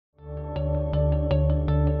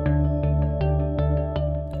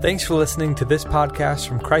Thanks for listening to this podcast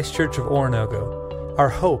from Christ Church of Oronogo. Our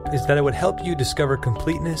hope is that it would help you discover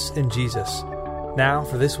completeness in Jesus. Now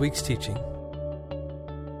for this week's teaching.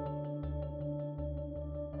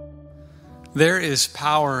 There is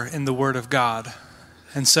power in the Word of God.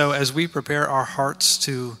 And so as we prepare our hearts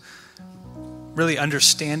to really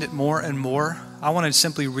understand it more and more, I want to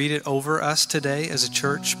simply read it over us today as a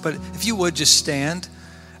church. But if you would just stand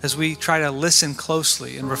as we try to listen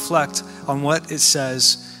closely and reflect on what it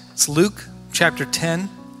says. It's Luke chapter 10,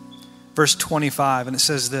 verse 25, and it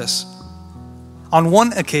says this. On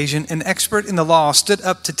one occasion, an expert in the law stood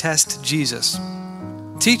up to test Jesus.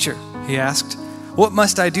 "Teacher," he asked, "what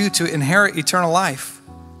must I do to inherit eternal life?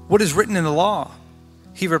 What is written in the law?"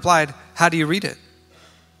 He replied, "How do you read it?"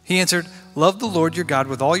 He answered, "Love the Lord your God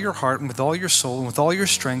with all your heart and with all your soul and with all your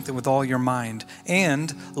strength and with all your mind,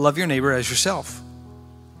 and love your neighbor as yourself."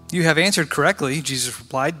 "You have answered correctly," Jesus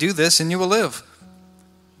replied. "Do this and you will live."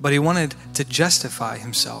 But he wanted to justify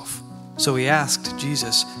himself. So he asked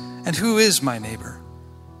Jesus, "And who is my neighbor?"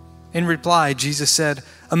 In reply, Jesus said,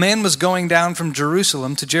 "A man was going down from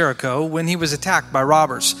Jerusalem to Jericho when he was attacked by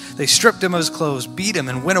robbers. They stripped him of his clothes, beat him,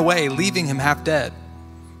 and went away, leaving him half dead.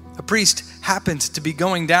 A priest happened to be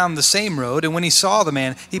going down the same road, and when he saw the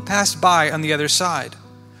man, he passed by on the other side.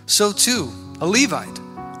 So too, a Levite,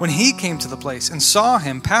 when he came to the place and saw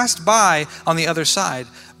him, passed by on the other side.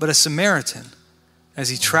 But a Samaritan, as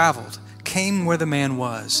he traveled, came where the man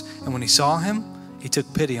was, and when he saw him, he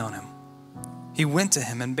took pity on him. He went to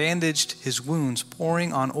him and bandaged his wounds,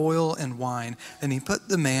 pouring on oil and wine. Then he put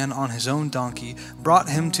the man on his own donkey, brought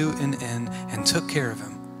him to an inn, and took care of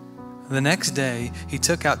him. The next day, he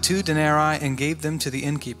took out 2 denarii and gave them to the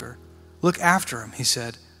innkeeper. 'Look after him,' he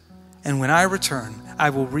said, 'and when I return, I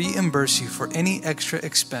will reimburse you for any extra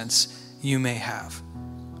expense you may have.'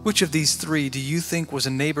 Which of these 3 do you think was a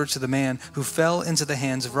neighbor to the man who fell into the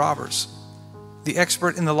hands of robbers?" The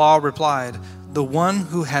expert in the law replied, "The one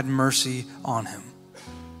who had mercy on him."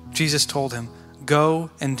 Jesus told him, "Go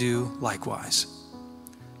and do likewise."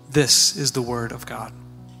 This is the word of God.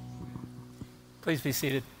 Please be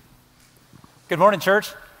seated. Good morning, church.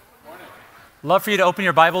 Good morning. Love for you to open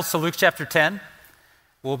your Bibles to Luke chapter 10.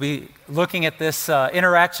 We'll be looking at this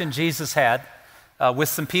interaction Jesus had with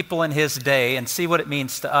some people in his day and see what it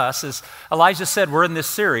means to us. As Elijah said, we're in this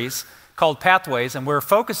series called Pathways, and we're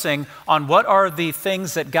focusing on what are the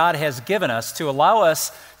things that God has given us to allow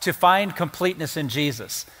us to find completeness in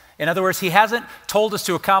Jesus. In other words, he hasn't told us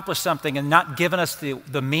to accomplish something and not given us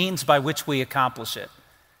the means by which we accomplish it.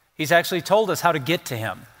 He's actually told us how to get to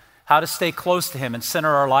him, how to stay close to him and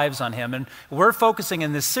center our lives on him. And we're focusing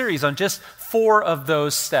in this series on just 4 of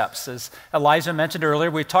those steps. As Elijah mentioned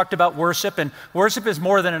earlier, we talked about worship, and worship is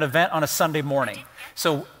more than an event on a Sunday morning.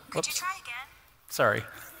 So, could you try again? Sorry.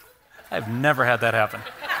 I've never had that happen.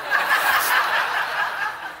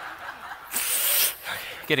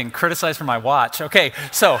 Getting criticized for my watch. Okay,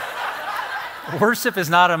 so worship is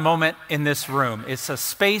not a moment in this room. It's a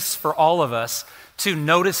space for all of us to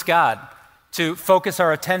notice God, to focus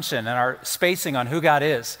our attention and our spacing on who God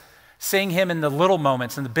is, seeing him in the little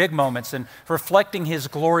moments and the big moments and reflecting his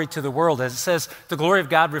glory to the world. As it says, the glory of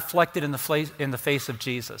God reflected in the face of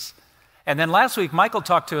Jesus. And then last week, Michael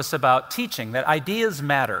talked to us about teaching, that ideas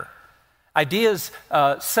matter. Ideas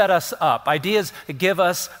set us up. Ideas give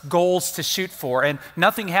us goals to shoot for, and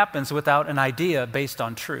nothing happens without an idea based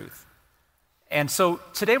on truth. And so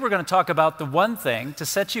today we're going to talk about the one thing to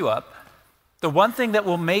set you up, the one thing that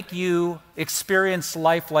will make you experience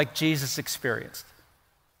life like Jesus experienced.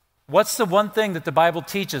 What's the one thing that the Bible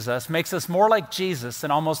teaches us makes us more like Jesus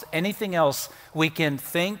than almost anything else we can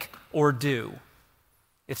think or do?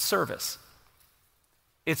 It's service.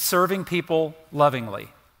 It's serving people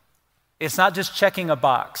lovingly. It's not just checking a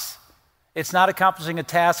box. It's not accomplishing a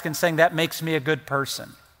task and saying that makes me a good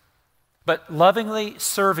person. But lovingly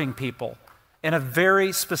serving people in a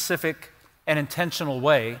very specific and intentional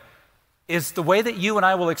way is the way that you and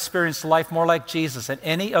I will experience life more like Jesus than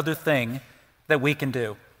any other thing that we can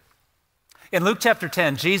do. In Luke chapter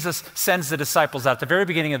 10, Jesus sends the disciples out. At the very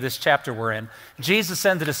beginning of this chapter we're in, Jesus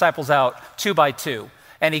sends the disciples out 2 by 2.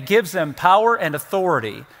 And he gives them power and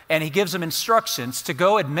authority, and he gives them instructions to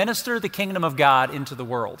go administer the kingdom of God into the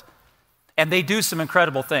world. And they do some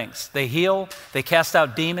incredible things. They heal, they cast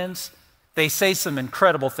out demons, they say some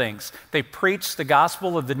incredible things. They preach the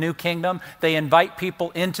gospel of the new kingdom, they invite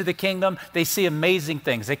people into the kingdom, they see amazing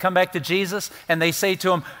things. They come back to Jesus and they say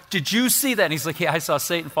to him, "Did you see that?" And he's like, "Yeah, I saw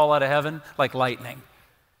Satan fall out of heaven like lightning."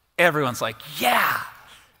 Everyone's like, "Yeah."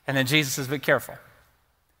 And then Jesus says, "Be careful.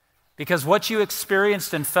 Because what you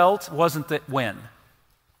experienced and felt wasn't the win.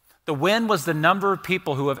 The win was the number of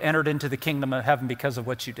people who have entered into the kingdom of heaven because of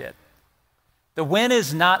what you did. The win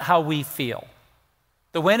is not how we feel.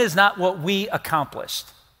 The win is not what we accomplished.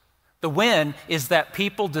 The win is that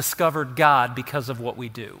people discovered God because of what we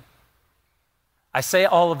do. I say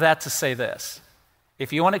all of that to say this.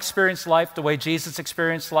 If you want to experience life the way Jesus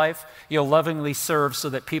experienced life, you'll lovingly serve so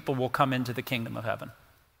that people will come into the kingdom of heaven.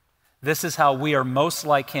 This is how we are most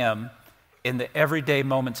like him in the everyday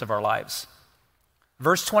moments of our lives.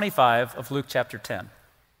 Verse 25 of Luke chapter 10.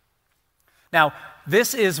 Now,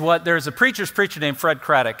 this is what, there's a preacher named Fred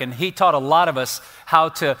Craddock, and he taught a lot of us how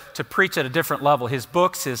to preach at a different level. His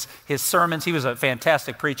books, his sermons, he was a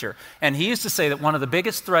fantastic preacher. And he used to say that one of the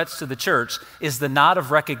biggest threats to the church is the nod of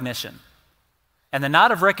recognition. And the nod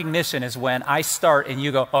of recognition is when I start and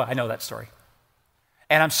you go, oh, I know that story.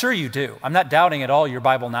 And I'm sure you do. I'm not doubting at all your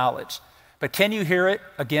Bible knowledge. But can you hear it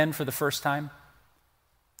again for the first time?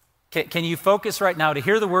 Can you focus right now to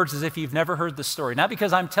hear the words as if you've never heard the story? Not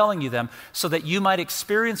because I'm telling you them, so that you might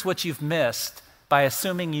experience what you've missed by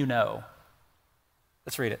assuming you know.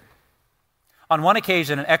 Let's read it. On one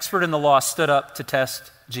occasion, an expert in the law stood up to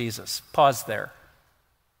test Jesus. Pause there.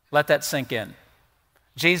 Let that sink in.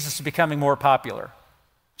 Jesus is becoming more popular.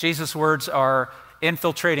 Jesus' words are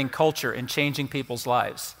infiltrating culture and changing people's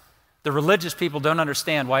lives. The religious people don't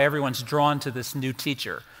understand why everyone's drawn to this new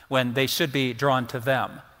teacher when they should be drawn to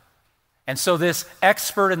them. And so this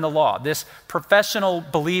expert in the law, this professional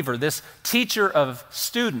believer, this teacher of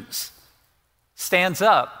students stands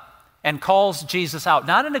up and calls Jesus out,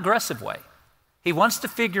 not in an aggressive way. He wants to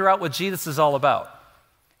figure out what Jesus is all about.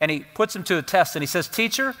 And he puts him to a test and he says,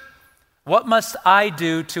 "Teacher, what must I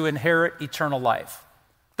do to inherit eternal life?"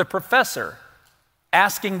 The professor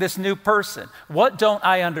asking this new person, what don't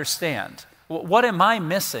I understand? What am I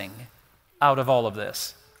missing out of all of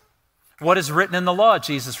this? What is written in the law?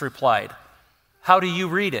 Jesus replied. How do you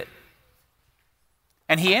read it?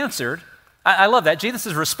 And he answered, I love that. Jesus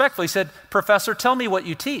is respectful. He said, Professor, tell me what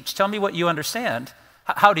you teach. Tell me what you understand.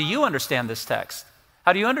 How do you understand this text?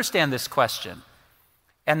 How do you understand this question?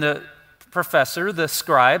 And the professor, the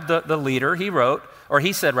scribe, the leader,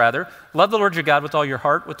 he said, love the Lord your God with all your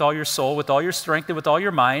heart, with all your soul, with all your strength, and with all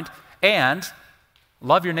your mind, and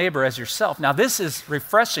love your neighbor as yourself. Now, this is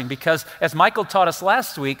refreshing because, as Michael taught us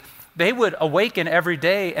last week, they would awaken every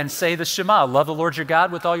day and say the Shema, love the Lord your God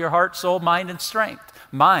with all your heart, soul, mind, and strength.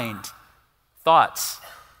 Mind, thoughts,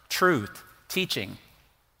 truth, teaching.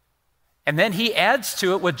 And then he adds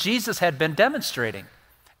to it what Jesus had been demonstrating,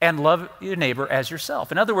 and love your neighbor as yourself.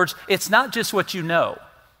 In other words, it's not just what you know.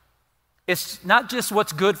 It's not just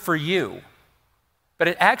what's good for you, but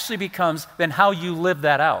it actually becomes then how you live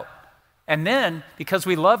that out. And then, because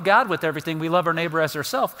we love God with everything, we love our neighbor as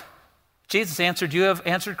ourselves. Jesus answered, you have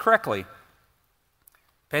answered correctly.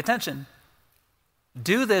 Pay attention.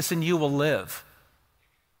 Do this and you will live.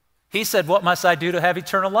 He said, what must I do to have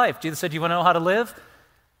eternal life? Jesus said, you want to know how to live?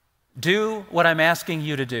 Do what I'm asking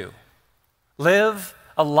you to do. Live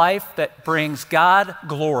a life that brings God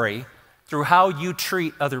glory through how you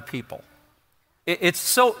treat other people. It's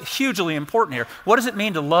so hugely important here. What does it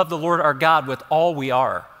mean to love the Lord our God with all we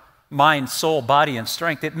are? Mind, soul, body, and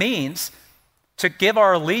strength. It means to give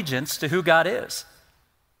our allegiance to who God is.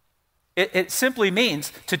 It simply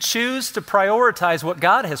means to choose to prioritize what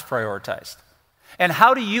God has prioritized. And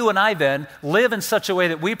how do you and I then live in such a way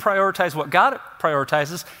that we prioritize what God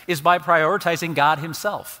prioritizes is by prioritizing God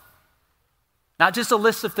himself. Not just a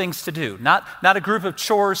list of things to do, not a group of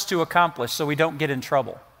chores to accomplish so we don't get in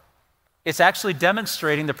trouble. It's actually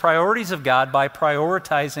demonstrating the priorities of God by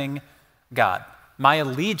prioritizing God. My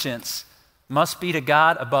allegiance must be to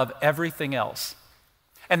God above everything else.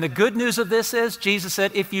 And the good news of this is, Jesus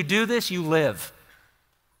said, if you do this, you live.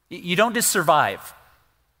 You don't just survive.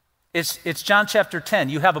 It's John chapter 10.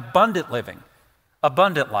 You have abundant living,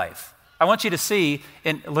 abundant life. I want you to see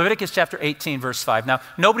in Leviticus chapter 18, verse 5. Now,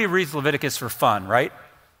 nobody reads Leviticus for fun, right?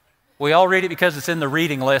 We all read it because it's in the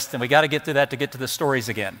reading list, and we got to get through that to get to the stories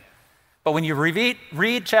again. But when you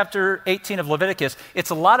read chapter 18 of Leviticus,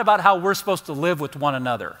 it's a lot about how we're supposed to live with one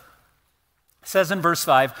another. It says in verse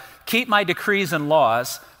 5, keep my decrees and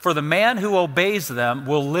laws, for the man who obeys them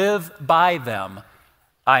will live by them.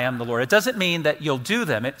 I am the Lord. It doesn't mean that you'll do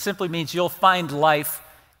them. It simply means you'll find life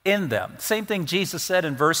in them. Same thing Jesus said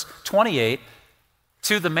in verse 28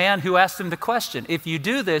 to the man who asked him the question. If you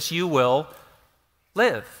do this, you will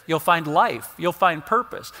live. You'll find life. You'll find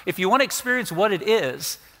purpose. If you want to experience what it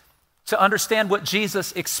is to understand what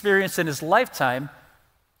Jesus experienced in his lifetime,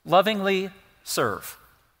 lovingly serve.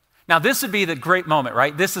 Now, this would be the great moment,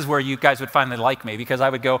 right? This is where you guys would finally like me, because I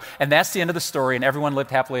would go, and that's the end of the story, and everyone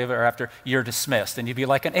lived happily ever after. You're dismissed. And you'd be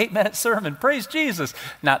like, an 8-minute sermon, praise Jesus.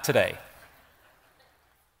 Not today.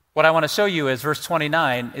 What I want to show you is verse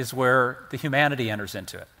 29 is where the humanity enters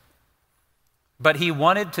into it. But he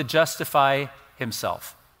wanted to justify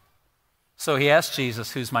himself. So he asked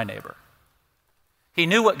Jesus, who's my neighbor? He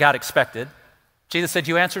knew what God expected. Jesus said,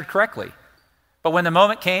 you answered correctly. But when the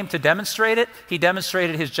moment came to demonstrate it, he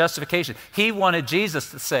demonstrated his justification. He wanted Jesus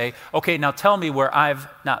to say, okay, now tell me where I've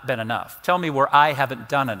not been enough. Tell me where I haven't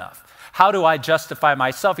done enough. How do I justify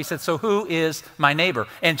myself? He said, so who is my neighbor?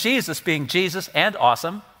 And Jesus, being Jesus and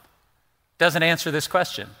awesome, doesn't answer this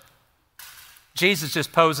question. Jesus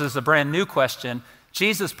just poses a brand new question.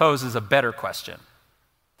 Jesus poses a better question.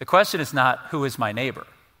 The question is not, who is my neighbor?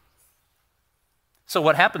 So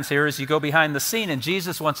what happens here is you go behind the scene, and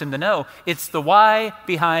Jesus wants him to know it's the why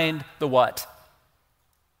behind the what.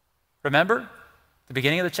 Remember the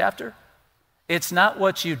beginning of the chapter? It's not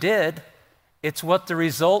what you did, it's what the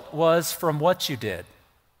result was from what you did.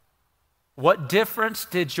 What difference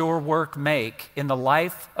did your work make in the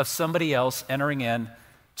life of somebody else entering in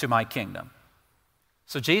to my kingdom?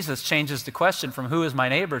 So Jesus changes the question from who is my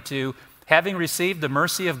neighbor to, having received the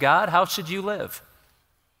mercy of God, how should you live?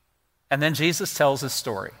 And then Jesus tells his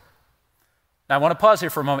story. Now I want to pause here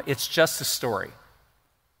for a moment. It's just a story.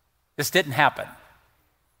 This didn't happen.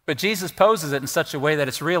 But Jesus poses it in such a way that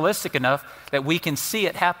it's realistic enough that we can see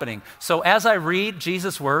it happening. So as I read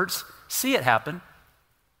Jesus' words, see it happen.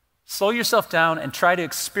 Slow yourself down and try to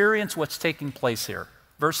experience what's taking place here.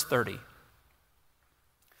 Verse 30.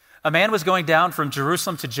 A man was going down from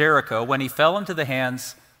Jerusalem to Jericho when he fell into the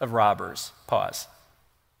hands of robbers. Pause.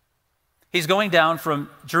 He's going down from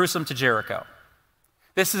Jerusalem to Jericho.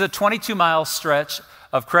 This is a 22-mile stretch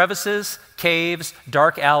of crevices, caves,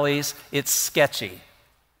 dark alleys. It's sketchy.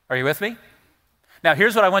 Are you with me? Now,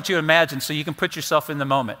 here's what I want you to imagine so you can put yourself in the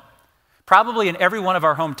moment. Probably in every one of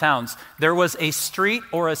our hometowns, there was a street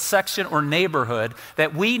or a section or neighborhood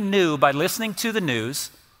that we knew by listening to the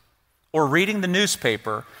news or reading the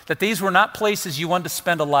newspaper that these were not places you wanted to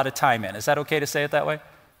spend a lot of time in. Is that okay to say it that way?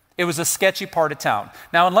 It was a sketchy part of town.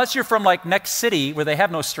 Now, unless you're from like next city where they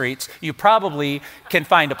have no streets, you probably can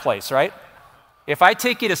find a place, right? If I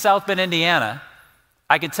take you to South Bend, Indiana,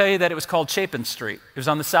 I can tell you that it was called Chapin Street. It was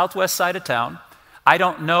on the southwest side of town. I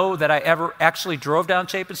don't know that I ever actually drove down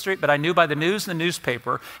Chapin Street, but I knew by the news in the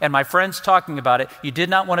newspaper and my friends talking about it, you did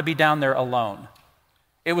not want to be down there alone.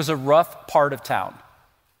 It was a rough part of town.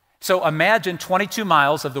 So imagine 22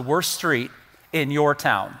 miles of the worst street in your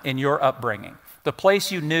town, in your upbringing. The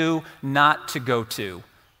place you knew not to go to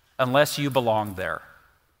unless you belonged there.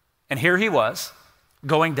 And here he was,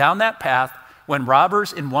 going down that path when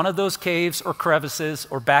robbers in one of those caves or crevices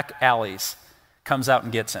or back alleys comes out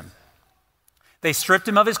and gets him. They stripped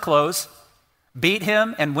him of his clothes, beat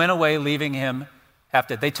him, and went away, leaving him half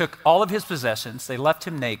dead. They took all of his possessions, they left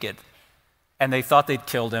him naked, and they thought they'd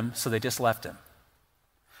killed him, so they just left him.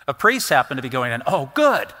 A priest happened to be going in, oh,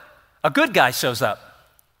 good, a good guy shows up.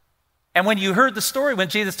 And when you heard the story, when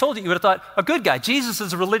Jesus told you, you would have thought, a good guy. Jesus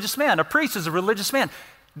is a religious man. A priest is a religious man.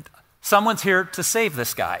 Someone's here to save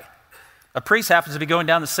this guy. A priest happens to be going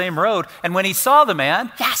down the same road, and when he saw the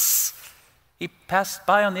man, yes, he passed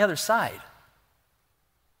by on the other side.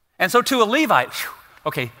 And so to a Levite,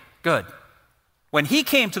 okay, good. When he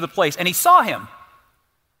came to the place and he saw him,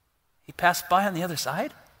 he passed by on the other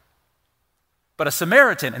side. But a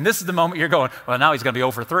Samaritan, and this is the moment you're going, well, now he's going to be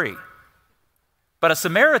 0 for 3. But a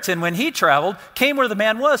Samaritan, when he traveled, came where the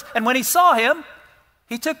man was, and when he saw him,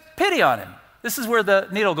 he took pity on him. This is where the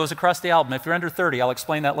needle goes across the album. If you're under 30, I'll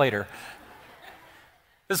explain that later.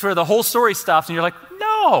 This is where the whole story stops, and you're like,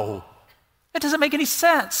 no, it doesn't make any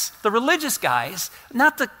sense. The religious guys,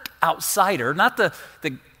 not the outsider, not the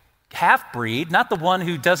half-breed, not the one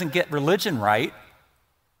who doesn't get religion right.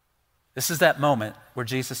 This is that moment where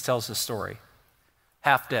Jesus tells the story.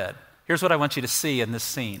 Half dead. Here's what I want you to see in this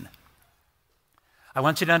scene. I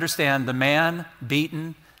want you to understand the man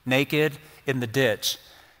beaten, naked, in the ditch.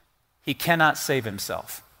 He cannot save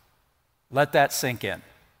himself. Let that sink in.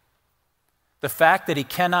 The fact that he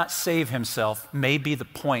cannot save himself may be the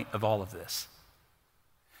point of all of this.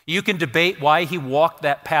 You can debate why he walked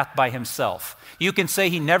that path by himself. You can say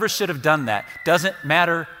he never should have done that. Doesn't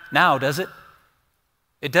matter now, does it?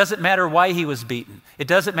 It doesn't matter why he was beaten. It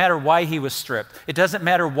doesn't matter why he was stripped. It doesn't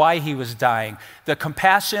matter why he was dying. The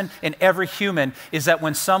compassion in every human is that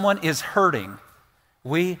when someone is hurting,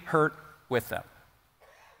 we hurt with them.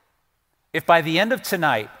 If by the end of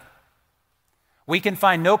tonight, we can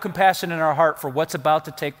find no compassion in our heart for what's about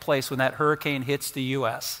to take place when that hurricane hits the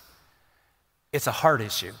U.S., it's a heart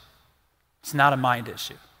issue. It's not a mind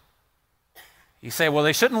issue. You say, well,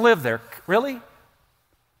 they shouldn't live there. Really?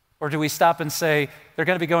 Or do we stop and say, they're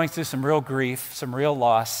going to be going through some real grief, some real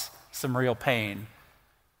loss, some real pain.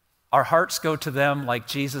 Our hearts go to them like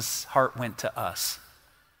Jesus' heart went to us.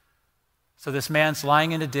 So this man's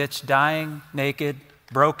lying in a ditch, dying, naked,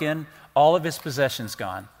 broken, all of his possessions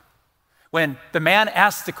gone. When the man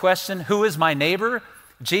asks the question, who is my neighbor?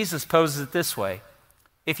 Jesus poses it this way.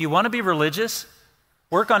 If you want to be religious,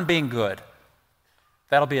 work on being good.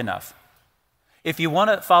 That'll be enough. If you want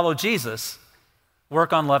to follow Jesus,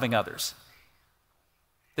 work on loving others.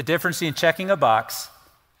 The difference between checking a box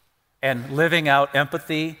and living out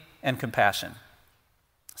empathy and compassion.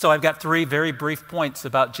 So I've got 3 very brief points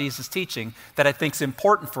about Jesus' teaching that I think is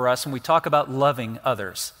important for us when we talk about loving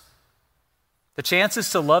others. The chances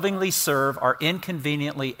to lovingly serve are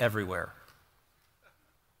inconveniently everywhere.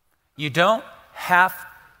 You don't have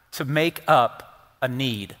to make up a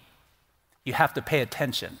need. You have to pay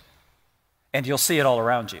attention, and you'll see it all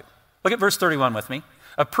around you. Look at verse 31 with me.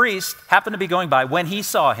 A priest happened to be going by when he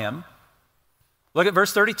saw him. Look at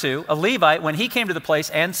verse 32. A Levite, when he came to the place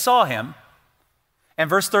and saw him. And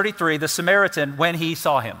verse 33, the Samaritan, when he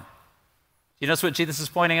saw him. You notice what Jesus is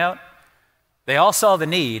pointing out? They all saw the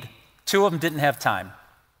need. 2 of them didn't have time.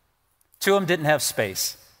 2 of them didn't have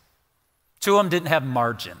space. 2 of them didn't have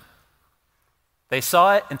margin. They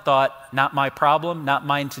saw it and thought, not my problem, not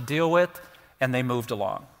mine to deal with, and they moved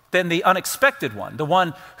along. Then the unexpected one, the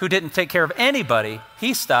one who didn't take care of anybody,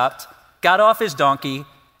 he stopped, got off his donkey,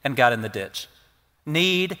 and got in the ditch.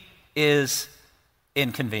 Need is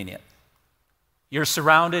inconvenient. You're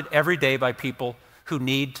surrounded every day by people who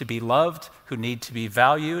need to be loved, who need to be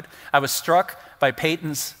valued. I was struck by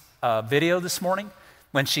Peyton's video this morning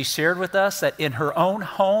when she shared with us that in her own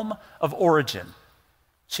home of origin,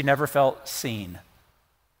 she never felt seen.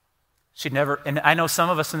 And I know some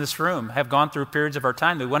of us in this room have gone through periods of our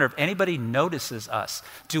time that we wonder if anybody notices us.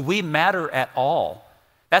 Do we matter at all?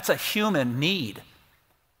 That's a human need.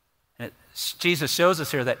 And Jesus shows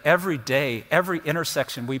us here that every day, every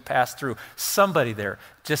intersection we pass through, somebody there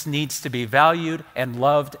just needs to be valued and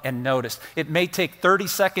loved and noticed. It may take 30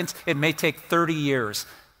 seconds, it may take 30 years.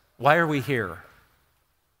 Why are we here?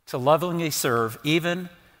 To lovingly serve even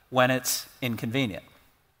when it's inconvenient.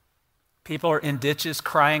 People are in ditches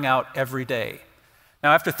crying out every day.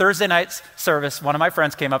 Now, after Thursday night's service, one of my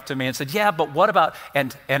friends came up to me and said, yeah, but what about,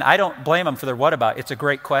 and I don't blame them for their what about, it's a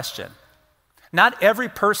great question. Not every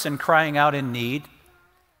person crying out in need,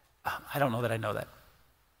 I don't know that I know that.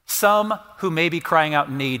 Some who may be crying out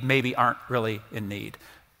in need maybe aren't really in need.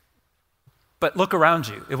 But look around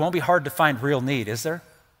you. It won't be hard to find real need, is there?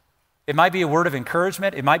 It might be a word of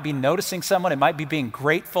encouragement. It might be noticing someone. It might be being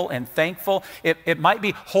grateful and thankful. It might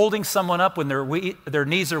be holding someone up when their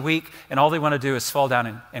knees are weak and all they want to do is fall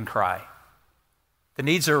down and cry. The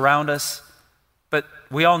needs are around us, but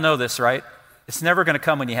we all know this, right? It's never going to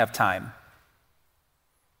come when you have time.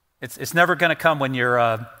 It's never going to come when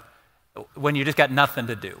you just got nothing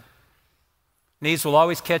to do. Needs will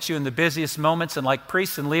always catch you in the busiest moments, and like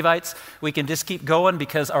priests and Levites, we can just keep going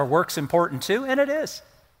because our work's important too, and it is.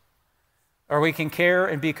 Or we can care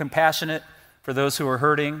and be compassionate for those who are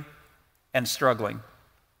hurting and struggling.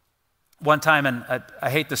 One time, and I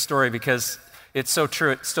hate this story because it's so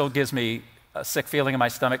true, it still gives me a sick feeling in my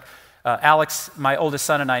stomach. Alex, my oldest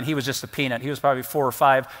son, and I, and he was just a peanut. He was probably 4 or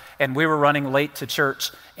 5, and we were running late to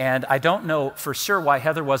church. And I don't know for sure why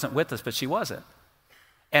Heather wasn't with us, but she wasn't.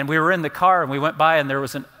 And we were in the car, and we went by, and there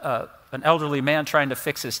was an elderly man trying to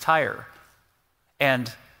fix his tire.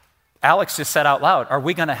 And Alex just said out loud, "Are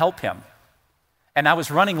we going to help him?" And I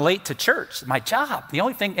was running late to church, my job. The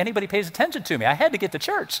only thing anybody pays attention to me. I had to get to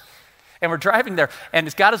church. And we're driving there, and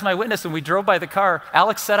as God is my witness, when we drove by the car,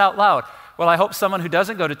 Alex said out loud, "Well, I hope someone who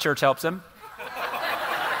doesn't go to church helps him."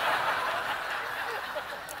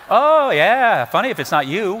 Oh, yeah, funny if it's not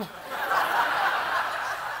you.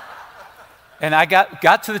 And I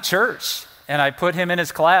got to the church, and I put him in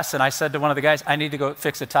his class, and I said to one of the guys, "I need to go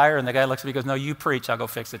fix a tire." And the guy looks at me and goes, "No, you preach, I'll go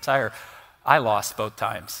fix the tire." I lost both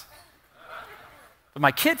times. But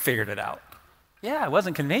my kid figured it out. Yeah, it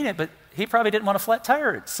wasn't convenient, but he probably didn't want a flat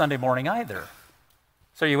tire Sunday morning either.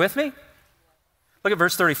 So are you with me? Look at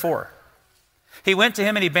verse 34. He went to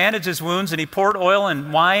him and he bandaged his wounds and he poured oil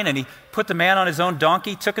and wine and he put the man on his own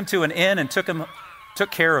donkey, took him to an inn and took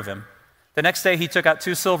care of him. The next day he took out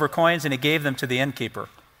 2 silver coins and he gave them to the innkeeper.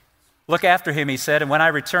 "Look after him," he said, "and when I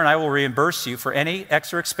return I will reimburse you for any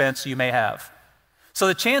extra expense you may have." So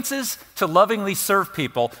the chances to lovingly serve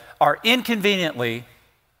people are inconveniently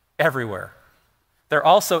everywhere. They're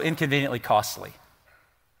also inconveniently costly.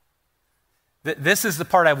 This is the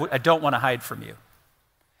part I don't want to hide from you.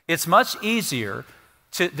 It's much easier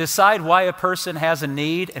to decide why a person has a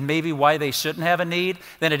need and maybe why they shouldn't have a need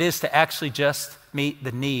than it is to actually just meet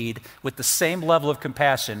the need with the same level of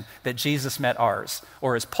compassion that Jesus met ours.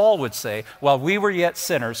 Or as Paul would say, while we were yet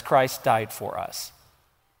sinners, Christ died for us.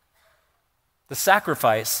 The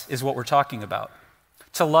sacrifice is what we're talking about.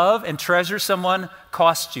 To love and treasure someone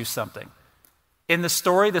costs you something. In the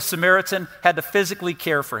story, the Samaritan had to physically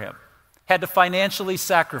care for him, had to financially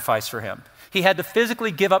sacrifice for him. He had to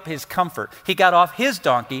physically give up his comfort. He got off his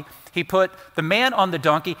donkey, he put the man on the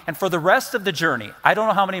donkey, and for the rest of the journey, I don't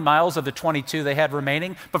know how many miles of the 22 they had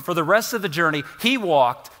remaining, but for the rest of the journey, he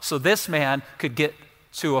walked so this man could get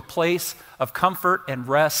to a place of comfort and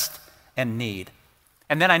rest and need.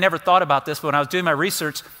 And then I never thought about this, but when I was doing my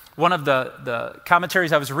research, one of the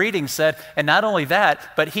commentaries I was reading said, and not only that,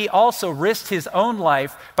 but he also risked his own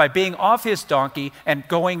life by being off his donkey and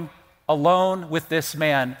going alone with this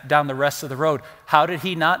man down the rest of the road. How did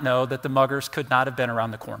he not know that the muggers could not have been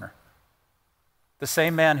around the corner? The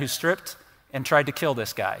same man who stripped and tried to kill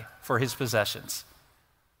this guy for his possessions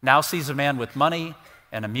now sees a man with money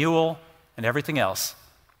and a mule and everything else.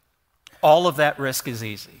 All of that risk is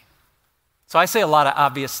easy. So I say a lot of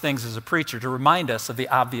obvious things as a preacher to remind us of the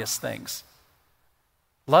obvious things.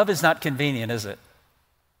 Love is not convenient, is it?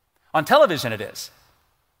 On television, it is.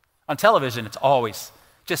 On television, it's always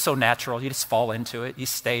just so natural. You just fall into it. You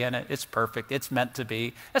stay in it. It's perfect. It's meant to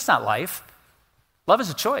be. That's not life. Love is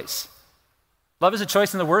a choice. Love is a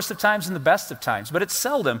choice in the worst of times and the best of times, but it's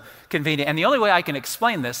seldom convenient. And the only way I can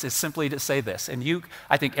explain this is simply to say this. And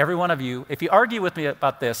I think every one of you, if you argue with me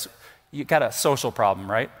about this, you got a social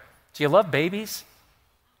problem, right? Do you love babies?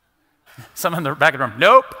 Some in the back of the room,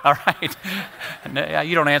 nope. All right.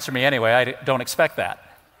 You don't answer me anyway. I don't expect that.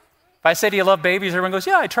 If I say, do you love babies? Everyone goes,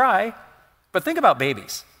 yeah, I try. But think about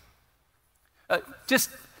babies. Just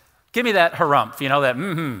give me that harumph,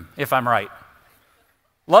 that if I'm right.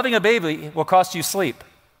 Loving a baby will cost you sleep.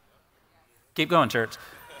 Keep going, church.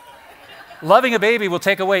 Loving a baby will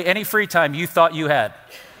take away any free time you thought you had.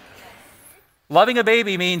 Loving a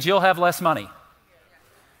baby means you'll have less money.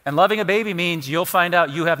 And loving a baby means you'll find out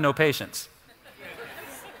you have no patience.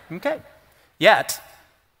 Okay. Yet,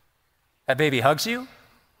 that baby hugs you.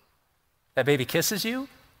 That baby kisses you.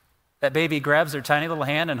 That baby grabs their tiny little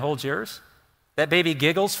hand and holds yours. That baby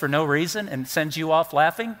giggles for no reason and sends you off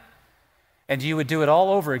laughing. And you would do it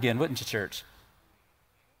all over again, wouldn't you, church?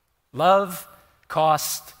 Love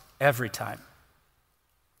costs every time.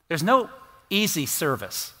 There's no easy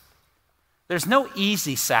service. There's no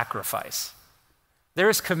easy sacrifice. There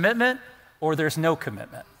is commitment or there's no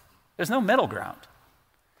commitment. There's no middle ground.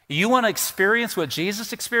 You want to experience what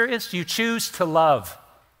Jesus experienced? You choose to love,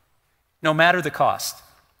 no matter the cost.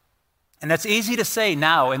 And that's easy to say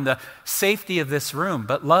now in the safety of this room,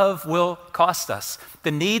 but love will cost us.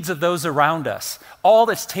 The needs of those around us, all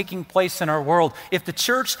that's taking place in our world. If the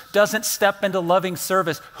church doesn't step into loving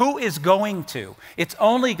service, who is going to? It's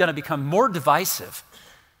only going to become more divisive,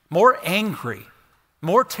 more angry,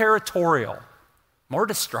 more territorial, more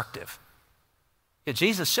destructive. Yet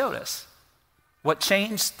Jesus showed us what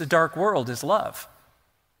changed the dark world is love.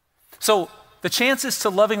 So the chances to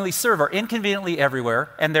lovingly serve are inconveniently everywhere,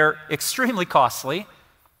 and they're extremely costly,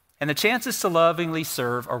 and the chances to lovingly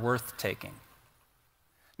serve are worth taking.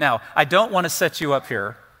 Now, I don't want to set you up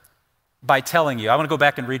here by telling you, I want to go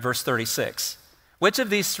back and read verse 36. Which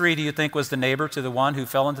of these three do you think was the neighbor to the one who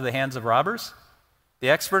fell into the hands of robbers?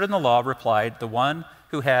 The expert in the law replied, the one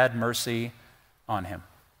who had mercy on him.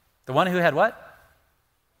 The one who had what?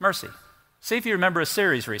 Mercy. See if you remember a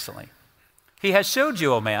series recently. He has showed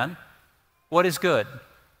you, O man, what is good,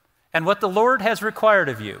 and what the Lord has required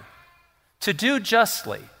of you, to do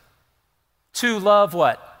justly, to love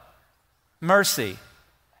what? Mercy,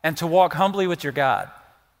 and to walk humbly with your God.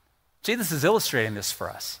 Jesus is illustrating this for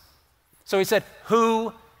us. So he said,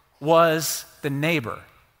 who was the neighbor?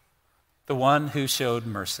 The one who showed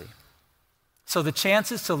mercy. So the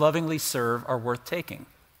chances to lovingly serve are worth taking.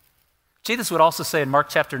 Jesus would also say in Mark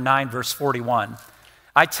chapter 9, verse 41,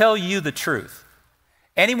 I tell you the truth.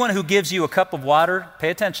 Anyone who gives you a cup of water, pay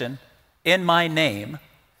attention, in my name,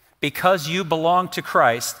 because you belong to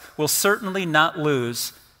Christ, will certainly not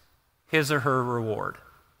lose his or her reward.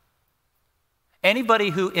 Anybody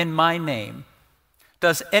who in my name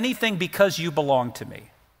does anything because you belong to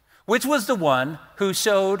me, which was the one who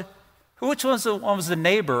showed, which was the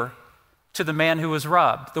neighbor to the man who was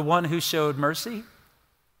robbed, the one who showed mercy?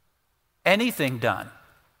 Anything done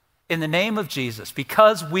in the name of Jesus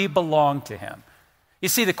because we belong to him. You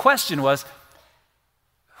see, the question was,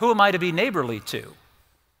 who am I to be neighborly to?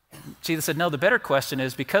 Jesus said, no, the better question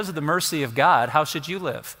is, because of the mercy of God, how should you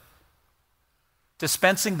live?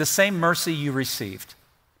 dispensing the same mercy you received,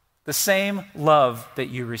 the same love that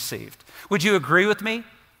you received. Would you agree with me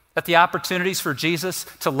that the opportunities for Jesus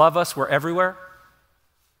to love us were everywhere?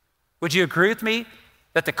 Would you agree with me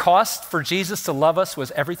that the cost for Jesus to love us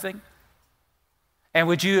was everything? And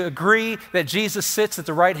would you agree that Jesus sits at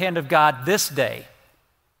the right hand of God this day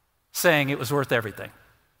saying it was worth everything?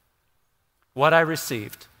 What I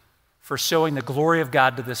received for showing the glory of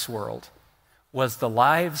God to this world was the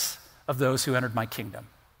lives of those who entered my kingdom.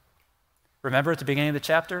 Remember at the beginning of the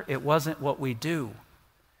chapter, it wasn't what we do.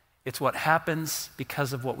 It's what happens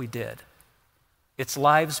because of what we did. It's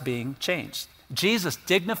lives being changed. Jesus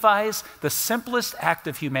dignifies the simplest act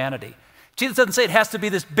of humanity. Jesus doesn't say it has to be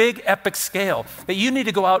this big epic scale, that you need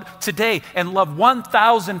to go out today and love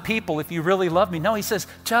 1,000 people if you really love me. No, he says,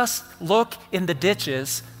 just look in the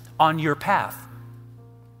ditches on your path.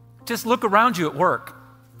 Just look around you at work.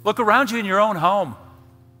 Look around you in your own home.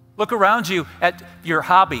 Look around you at your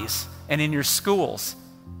hobbies and in your schools.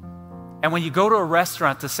 And when you go to a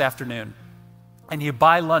restaurant this afternoon and you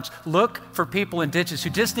buy lunch, look for people in ditches who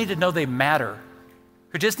just need to know they matter,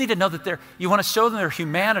 who just need to know that you want to show them their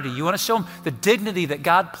humanity. You want to show them the dignity that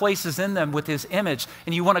God places in them with his image.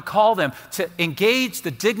 And you want to call them to engage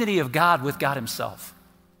the dignity of God with God himself.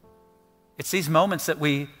 It's these moments that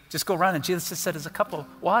we just go around, and Jesus just said, "It's a cup of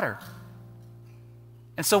water."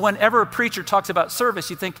 And so whenever a preacher talks about service,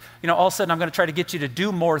 you think, all of a sudden I'm going to try to get you to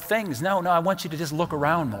do more things. No, I want you to just look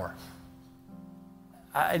around more.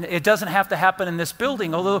 And it doesn't have to happen in this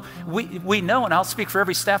building, although we know, and I'll speak for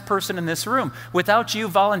every staff person in this room, without you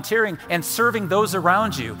volunteering and serving those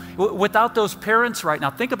around you, without those parents right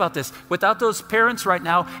now, think about this, without those parents right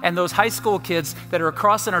now and those high school kids that are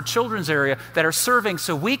across in our children's area that are serving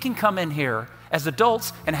so we can come in here as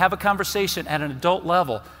adults and have a conversation at an adult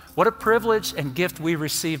level. What a privilege and gift we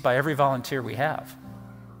receive by every volunteer we have.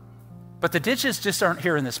 But the ditches just aren't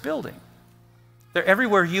here in this building. They're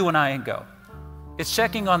everywhere you and I go. It's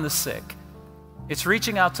checking on the sick. It's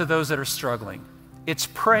reaching out to those that are struggling. It's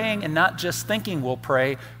praying and not just thinking we'll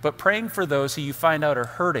pray, but praying for those who you find out are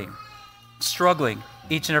hurting, struggling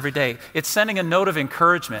each and every day. It's sending a note of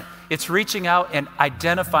encouragement. It's reaching out and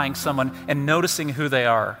identifying someone and noticing who they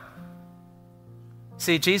are.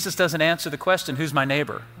 See, Jesus doesn't answer the question, who's my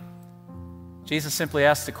neighbor? Jesus simply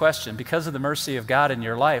asks the question, because of the mercy of God in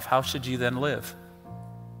your life, how should you then live?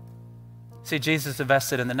 See, Jesus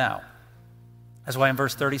invested in the now. That's why in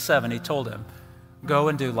verse 37, he told him, go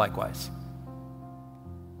and do likewise.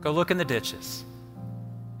 Go look in the ditches.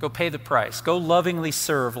 Go pay the price. Go lovingly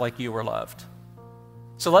serve like you were loved.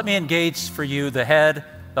 So let me engage for you the head,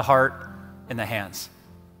 the heart, and the hands.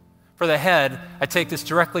 For the head, I take this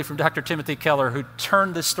directly from Dr. Timothy Keller, who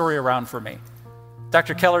turned this story around for me.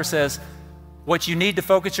 Dr. Keller says, what you need to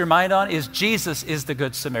focus your mind on is Jesus is the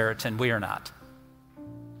Good Samaritan. We are not.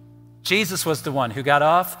 Jesus was the one who got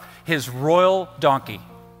off his royal donkey,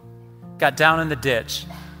 got down in the ditch,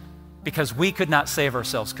 because we could not save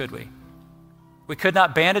ourselves, could we? We could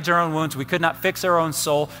not bandage our own wounds. We could not fix our own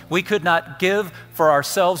soul. We could not give for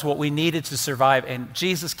ourselves what we needed to survive. And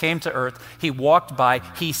Jesus came to earth. He walked by.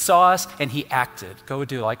 He saw us, and he acted. Go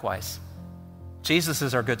do likewise. Jesus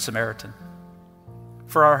is our Good Samaritan.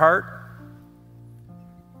 For our heart,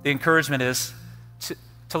 the encouragement is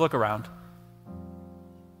to look around.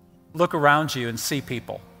 Look around you and see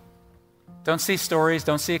people. Don't see stories.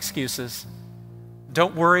 Don't see excuses.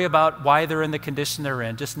 Don't worry about why they're in the condition they're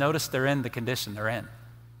in. Just notice they're in the condition they're in.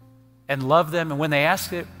 And love them. And when they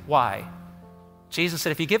ask it, why? Jesus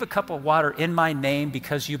said, if you give a cup of water in my name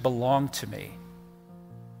because you belong to me,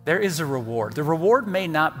 there is a reward. The reward may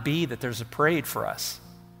not be that there's a parade for us,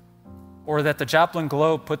 or that the Joplin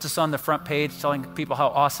Globe puts us on the front page telling people how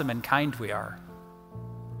awesome and kind we are.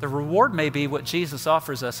 The reward may be what Jesus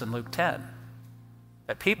offers us in Luke 10,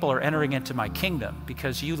 that people are entering into my kingdom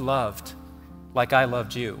because you loved like I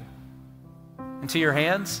loved you. And to your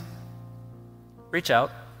hands, reach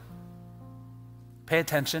out, pay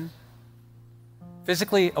attention,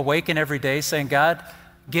 physically awaken every day saying, God,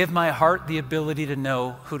 give my heart the ability to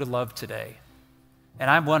know who to love today. And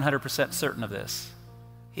I'm 100% certain of this.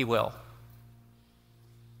 He will.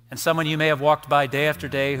 And someone you may have walked by day after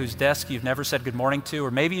day whose desk you've never said good morning to,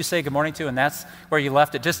 or maybe you say good morning to and that's where you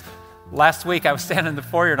left it. Just last week I was standing in the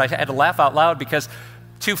foyer and I had to laugh out loud because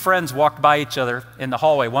two friends walked by each other in the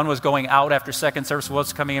hallway. One was going out after second service, one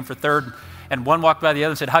was coming in for third, and one walked by the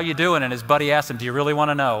other and said, how you doing? And his buddy asked him, do you really want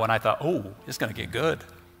to know? And I thought, oh, it's going to get good.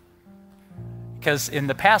 Because in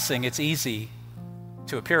the passing, it's easy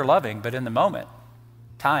to appear loving, but in the moment,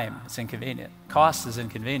 time is inconvenient. Cost is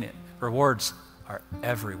inconvenient. Rewards are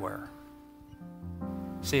everywhere.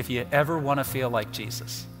 See, if you ever want to feel like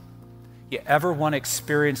Jesus, you ever want to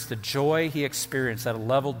experience the joy he experienced at a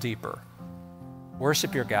level deeper,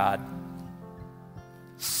 worship your God,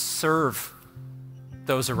 serve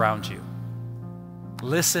those around you,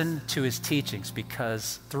 listen to his teachings,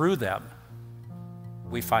 because through them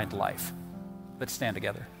we find life. Let's stand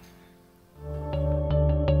together.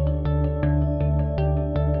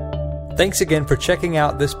 Thanks again for checking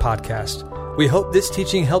out this podcast. We hope this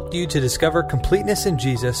teaching helped you to discover completeness in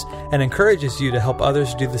Jesus and encourages you to help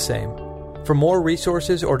others do the same. For more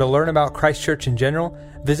resources or to learn about Christ Church in general,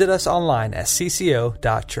 visit us online at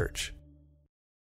cco.church.